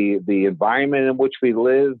 the environment in which we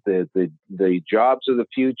live, the jobs of the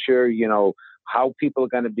future, how people are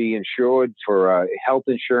going to be insured for health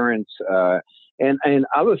insurance, and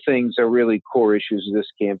other things are really core issues of this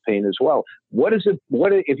campaign as well. What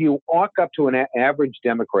if you walk up to an average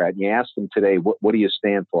Democrat and you ask them today, what do you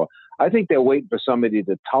stand for? I think they're waiting for somebody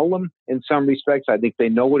to tell them in some respects. I think they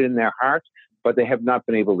know it in their heart, but they have not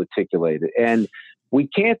been able to articulate it. And we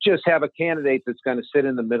can't just have a candidate that's going to sit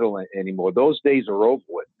in the middle anymore. Those days are over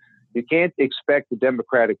with. You can't expect the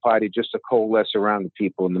Democratic Party just to coalesce around the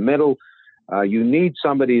people in the middle. You need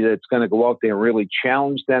somebody that's going to go out there and really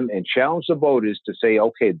challenge them and challenge the voters to say,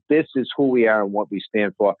 okay, this is who we are and what we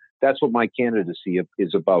stand for. That's what my candidacy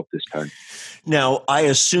is about this time. Now, I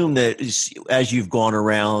assume that as you've gone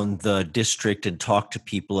around the district and talked to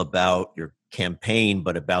people about your campaign,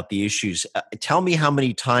 but about the issues, tell me how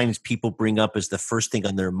many times people bring up as the first thing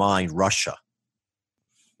on their mind, Russia.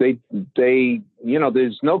 They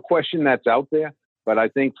there's no question that's out there. But I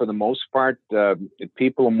think for the most part,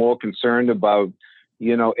 people are more concerned about,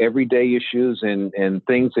 everyday issues and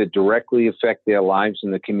things that directly affect their lives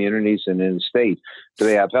in the communities and in the state. Do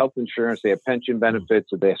they have health insurance? They have pension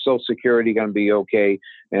benefits? Are their Social Security going to be okay?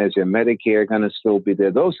 And is their Medicare going to still be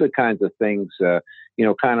there? Those are the kinds of things, kind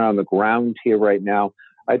of on the ground here right now.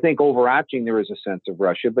 I think overarching there is a sense of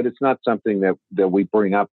Russia, but it's not something that we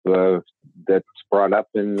bring up that's brought up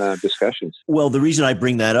in discussions. Well, the reason I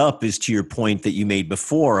bring that up is to your point that you made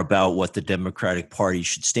before about what the Democratic Party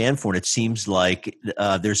should stand for. And it seems like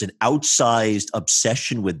there's an outsized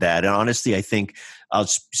obsession with that. And honestly, I think I'll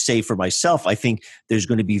say for myself, I think there's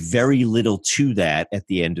going to be very little to that at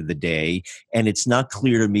the end of the day. And it's not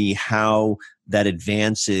clear to me how that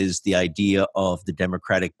advances the idea of the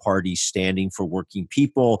Democratic Party standing for working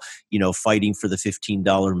people, fighting for the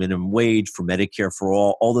 $15 minimum wage, for Medicare for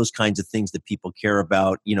all those kinds of things that people care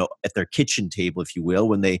about, at their kitchen table, if you will,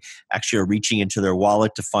 when they actually are reaching into their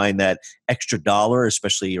wallet to find that extra dollar,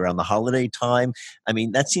 especially around the holiday time. I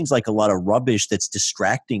mean, that seems like a lot of rubbish that's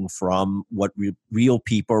distracting from what real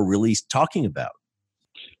people are really talking about.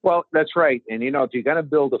 Well, that's right. And, if you're going to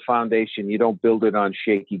build a foundation, you don't build it on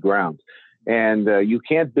shaky ground. And you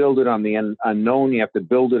can't build it on the unknown. You have to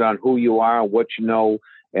build it on who you are, what you know,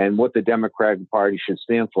 and what the Democratic Party should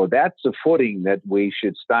stand for. That's the footing that we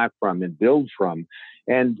should start from and build from.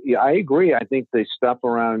 And I agree. I think the stuff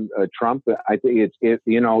around Trump, I think if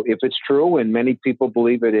it's true, and many people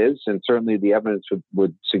believe it is, and certainly the evidence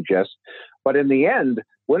would suggest. But in the end,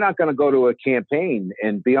 we're not going to go to a campaign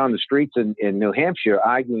and be on the streets in New Hampshire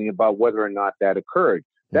arguing about whether or not that occurred.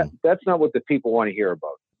 That's not what the people want to hear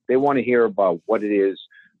about. They want to hear about what it is,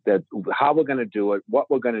 how we're going to do it, what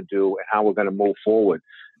we're going to do, and how we're going to move forward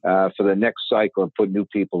for the next cycle and put new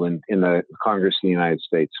people in the Congress of the United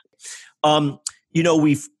States.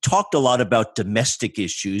 We've talked a lot about domestic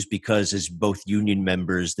issues because as both union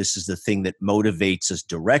members, this is the thing that motivates us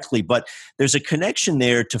directly. But there's a connection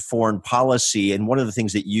there to foreign policy. And one of the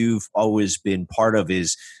things that you've always been part of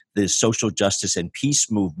is the social justice and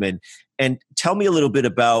peace movement. And tell me a little bit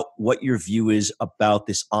about what your view is about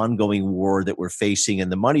this ongoing war that we're facing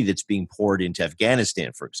and the money that's being poured into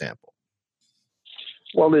Afghanistan, for example.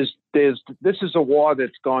 Well, this is a war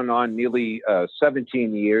that's gone on nearly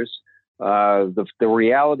 17 years. The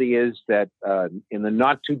reality is that in the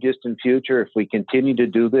not too distant future, if we continue to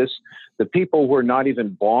do this, the people who were not even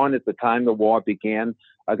born at the time the war began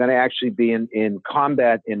are going to actually be in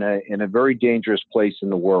combat in a very dangerous place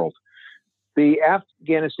in the world. The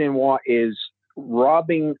Afghanistan war is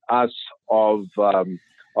robbing us of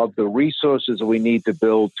the resources that we need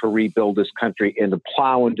to rebuild this country and to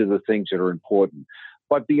plow into the things that are important.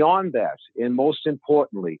 But beyond that, and most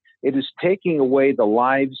importantly, it is taking away the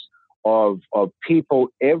lives of people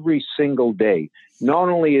every single day. Not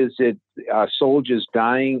only is it soldiers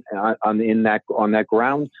dying on that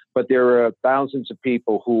ground, but there are thousands of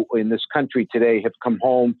people who in this country today have come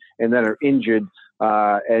home and that are injured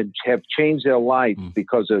and have changed their life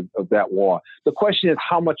because of that war. The question is,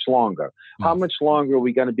 how much longer? How much longer are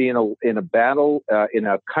we going to be in a battle in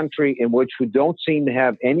a country in which we don't seem to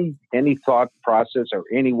have any thought process or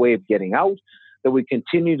any way of getting out? That we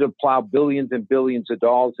continue to plow billions and billions of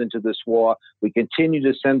dollars into this war. We continue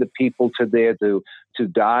to send the people there to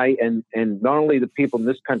die. And not only the people in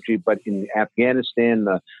this country, but in Afghanistan,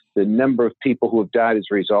 the number of people who have died as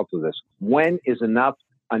a result of this. When is enough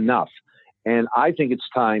enough? And I think it's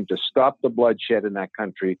time to stop the bloodshed in that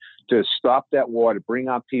country, to stop that war, to bring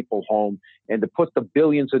our people home, and to put the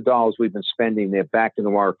billions of dollars we've been spending there back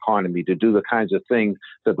into our economy to do the kinds of things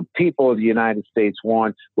that the people of the United States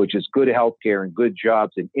want, which is good health care and good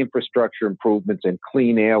jobs and infrastructure improvements and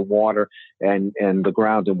clean air, water, and the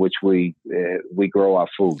ground in which we grow our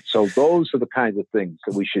food. So those are the kinds of things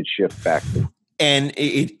that we should shift back to. And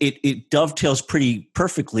it dovetails pretty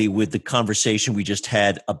perfectly with the conversation we just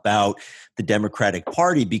had about the Democratic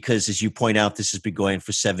Party, because as you point out, this has been going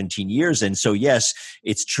for 17 years. And so, yes,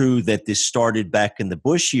 it's true that this started back in the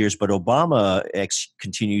Bush years, but Obama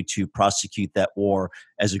continued to prosecute that war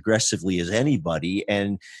as aggressively as anybody.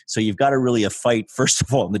 And so you've got a fight, first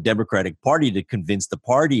of all, in the Democratic Party to convince the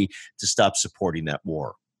party to stop supporting that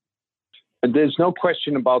war. There's no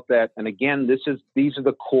question about that. And again, these are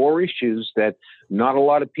the core issues that not a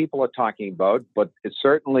lot of people are talking about, but it's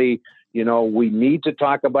certainly, we need to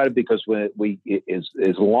talk about it because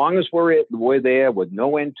as long as we're there with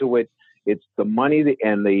no end to it, it's the money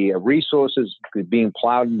and the resources being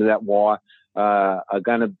plowed into that war are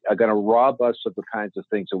gonna rob us of the kinds of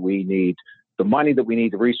things that we need. The money that we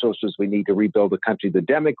need, the resources we need to rebuild the country. The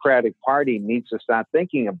Democratic Party needs to start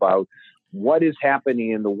thinking about what is happening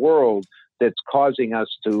in the world that's causing us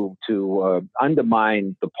to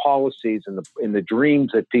undermine the policies and the dreams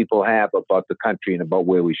that people have about the country and about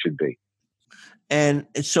where we should be. And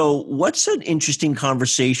so what's an interesting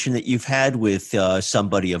conversation that you've had with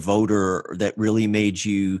somebody, a voter, that really made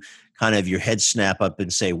you kind of your head snap up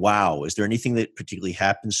and say, wow, is there anything that particularly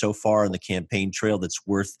happened so far on the campaign trail that's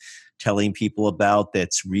worth telling people about,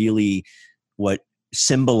 that's really what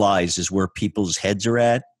symbolizes where people's heads are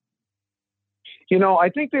at? I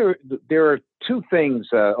think there are two things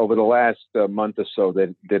over the last month or so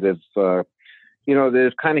that have that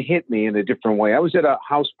have kind of hit me in a different way. I was at a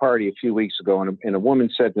house party a few weeks ago, and a woman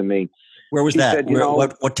said to me, "Where was that?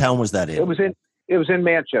 What town was that in?" It was in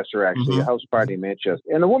Manchester, actually, a house party in Manchester.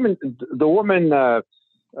 And the woman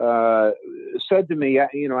said to me,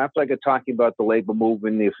 after I got talking about the labor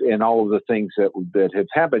movement and all of the things that have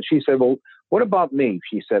happened, she said, well, what about me?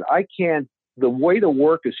 She said, I can't, the way the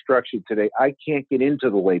work is structured today, I can't get into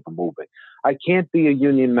the labor movement. I can't be a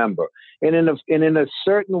union member. And in a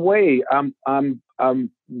certain way, I'm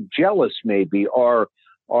jealous maybe or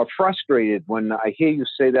frustrated when I hear you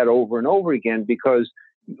say that over and over again, because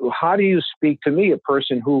how do you speak to me, a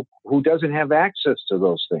person who doesn't have access to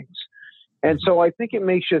those things? And so I think it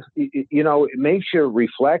makes you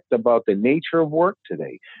reflect about the nature of work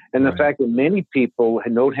today and the fact that many people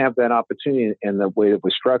don't have that opportunity in the way it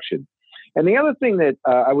was structured. And the other thing that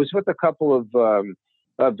I was with a couple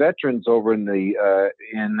of veterans over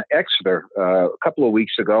in Exeter a couple of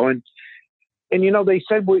weeks ago, and they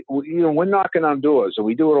said we're knocking on doors, and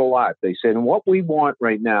we do it a lot. They said, and what we want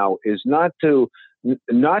right now is not to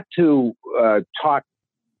talk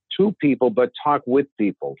to people, but talk with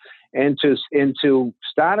people, and to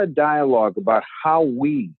start a dialogue about how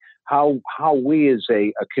we as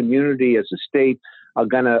a community, as a state, are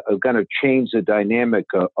gonna change the dynamic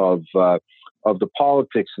of the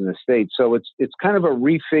politics in the state. So it's kind of a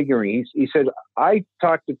refiguring. He said, I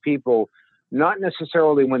talk to people not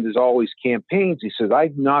necessarily when there's always campaigns. He says,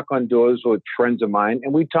 I knock on doors with friends of mine,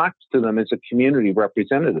 and we talk to them as a community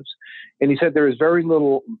representatives. And he said there is very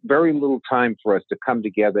little time for us to come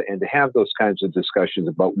together and to have those kinds of discussions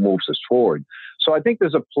about what moves us forward. So I think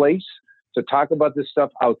there's a place to talk about this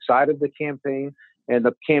stuff outside of the campaign, and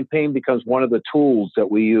the campaign becomes one of the tools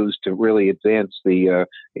that we use to really advance the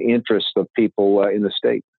interests of people in the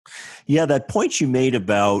state. Yeah, that point you made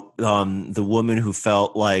about the woman who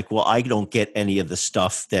felt like, well, I don't get any of the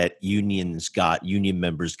stuff that union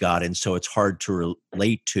members got, and so it's hard to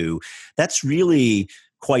relate to. That's really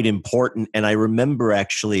quite important. And I remember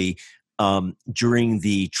actually during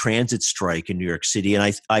the transit strike in New York City,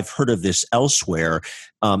 and I've heard of this elsewhere,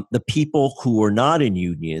 the people who were not in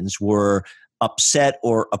unions were upset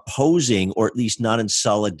or opposing, or at least not in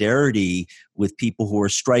solidarity with people who were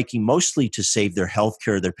striking mostly to save their health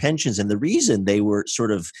care, their pensions. And the reason they were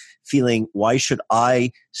sort of feeling, why should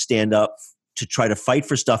I stand up to try to fight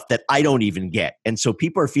for stuff that I don't even get? And so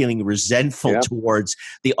people are feeling resentful towards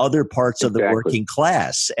the other parts of the working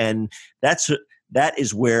class. And that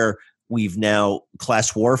is where we've now,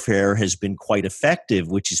 class warfare has been quite effective,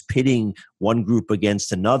 which is pitting one group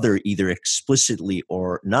against another, either explicitly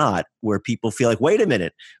or not, where people feel like, wait a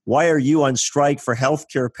minute, why are you on strike for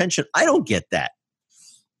healthcare or pension? I don't get that.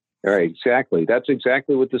 All right, exactly. That's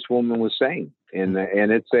exactly what this woman was saying. And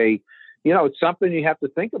it's it's something you have to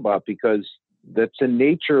think about, because that's the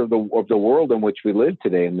nature of the world in which we live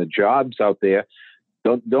today, and the jobs out there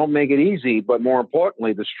don't make it easy. But more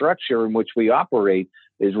importantly, the structure in which we operate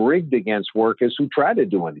is rigged against workers who try to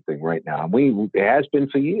do anything right now. It has been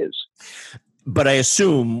for years. But I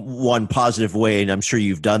assume one positive way, and I'm sure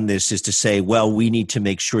you've done this, is to say, well, we need to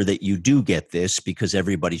make sure that you do get this, because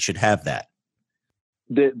everybody should have that.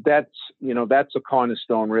 That's a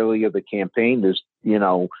cornerstone really of the campaign. There's,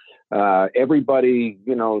 everybody,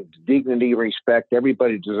 dignity, respect,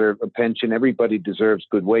 everybody deserves a pension, everybody deserves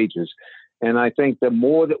good wages. And I think the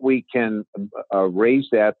more that we can raise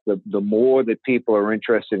that, the more that people are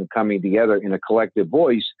interested in coming together in a collective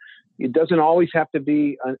voice. It doesn't always have to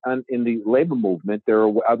be in the labor movement. There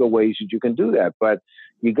are other ways that you can do that, but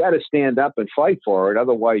you got to stand up and fight for it.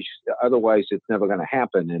 Otherwise it's never going to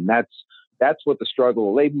happen. And that's what the struggle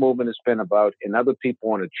of the labor movement has been about. And other people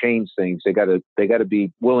want to change things. They got to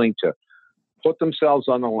be willing to put themselves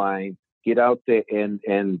on the line, get out there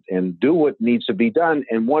and do what needs to be done.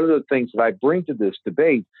 And one of the things that I bring to this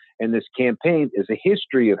debate and this campaign is a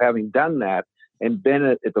history of having done that and been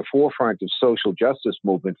at the forefront of social justice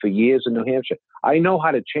movement for years in New Hampshire. I know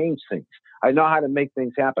how to change things. I know how to make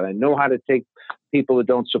things happen. I know how to take people that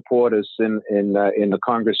don't support us in the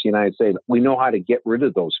Congress of the United States. We know how to get rid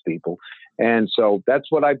of those people. And so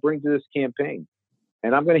that's what I bring to this campaign.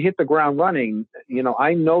 And I'm going to hit the ground running.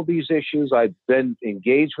 I know these issues. I've been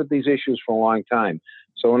engaged with these issues for a long time.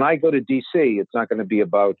 So when I go to D.C., it's not going to be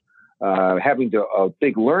about having a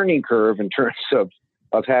big learning curve in terms of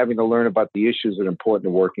having to learn about the issues that are important to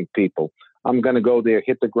working people. I'm going to go there,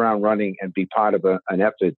 hit the ground running, and be part of an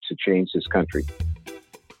effort to change this country.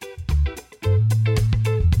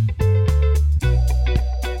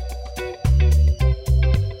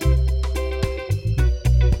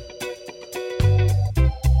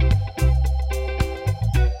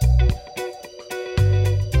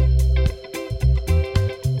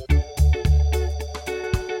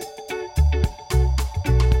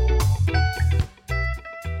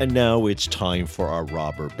 And now it's time for our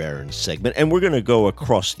Robber Baron segment. And we're going to go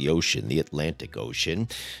across the ocean, the Atlantic Ocean,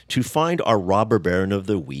 to find our Robber Baron of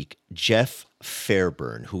the week, Jeff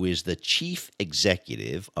Fairburn, who is the chief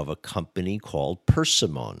executive of a company called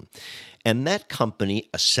Persimmon. And that company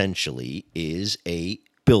essentially is a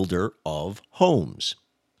builder of homes.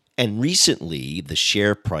 And recently, the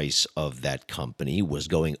share price of that company was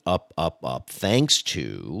going up, thanks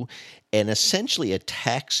to essentially a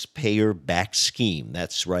taxpayer-backed scheme.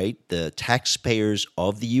 That's right. The taxpayers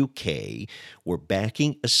of the UK were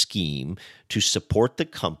backing a scheme to support the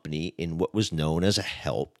company in what was known as a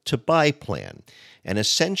Help to Buy plan. And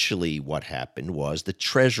essentially what happened was the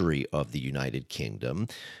Treasury of the United Kingdom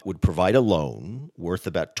would provide a loan worth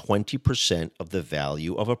about 20% of the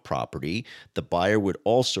value of a property. The buyer would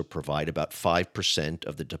also provide about 5%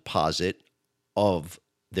 of the deposit of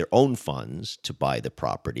their own funds to buy the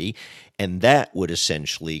property, and that would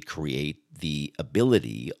essentially create the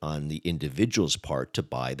ability on the individual's part to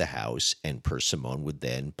buy the house, and Persimmon would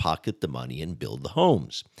then pocket the money and build the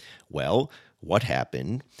homes. Well, what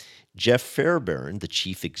happened? Jeff Fairburn, the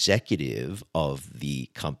chief executive of the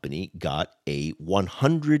company, got a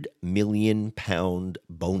 £100 million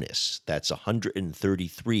bonus. That's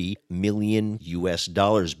 133 million US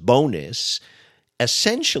dollars bonus,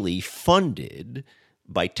 essentially funded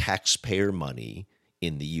by taxpayer money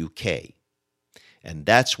in the UK. And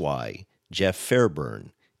that's why Jeff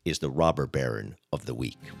Fairburn is the Robber Baron of the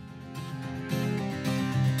week.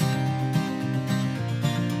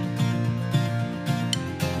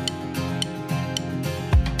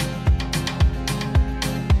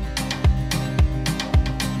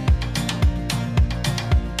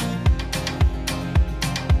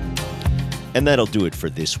 And that'll do it for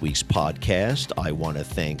this week's podcast. I want to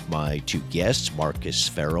thank my two guests, Marcus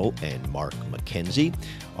Farrell and Mark McKenzie.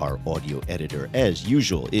 Our audio editor, as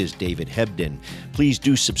usual, is David Hebden. Please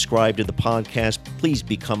do subscribe to the podcast. Please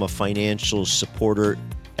become a financial supporter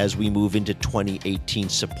as we move into 2018.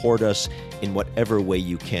 Support us in whatever way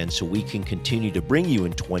you can so we can continue to bring you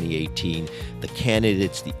in 2018 the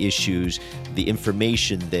candidates, the issues, the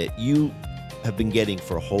information that you have been getting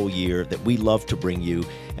for a whole year that we love to bring you,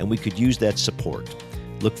 and we could use that support.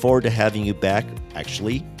 Look forward to having you back,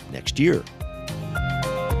 actually, next year.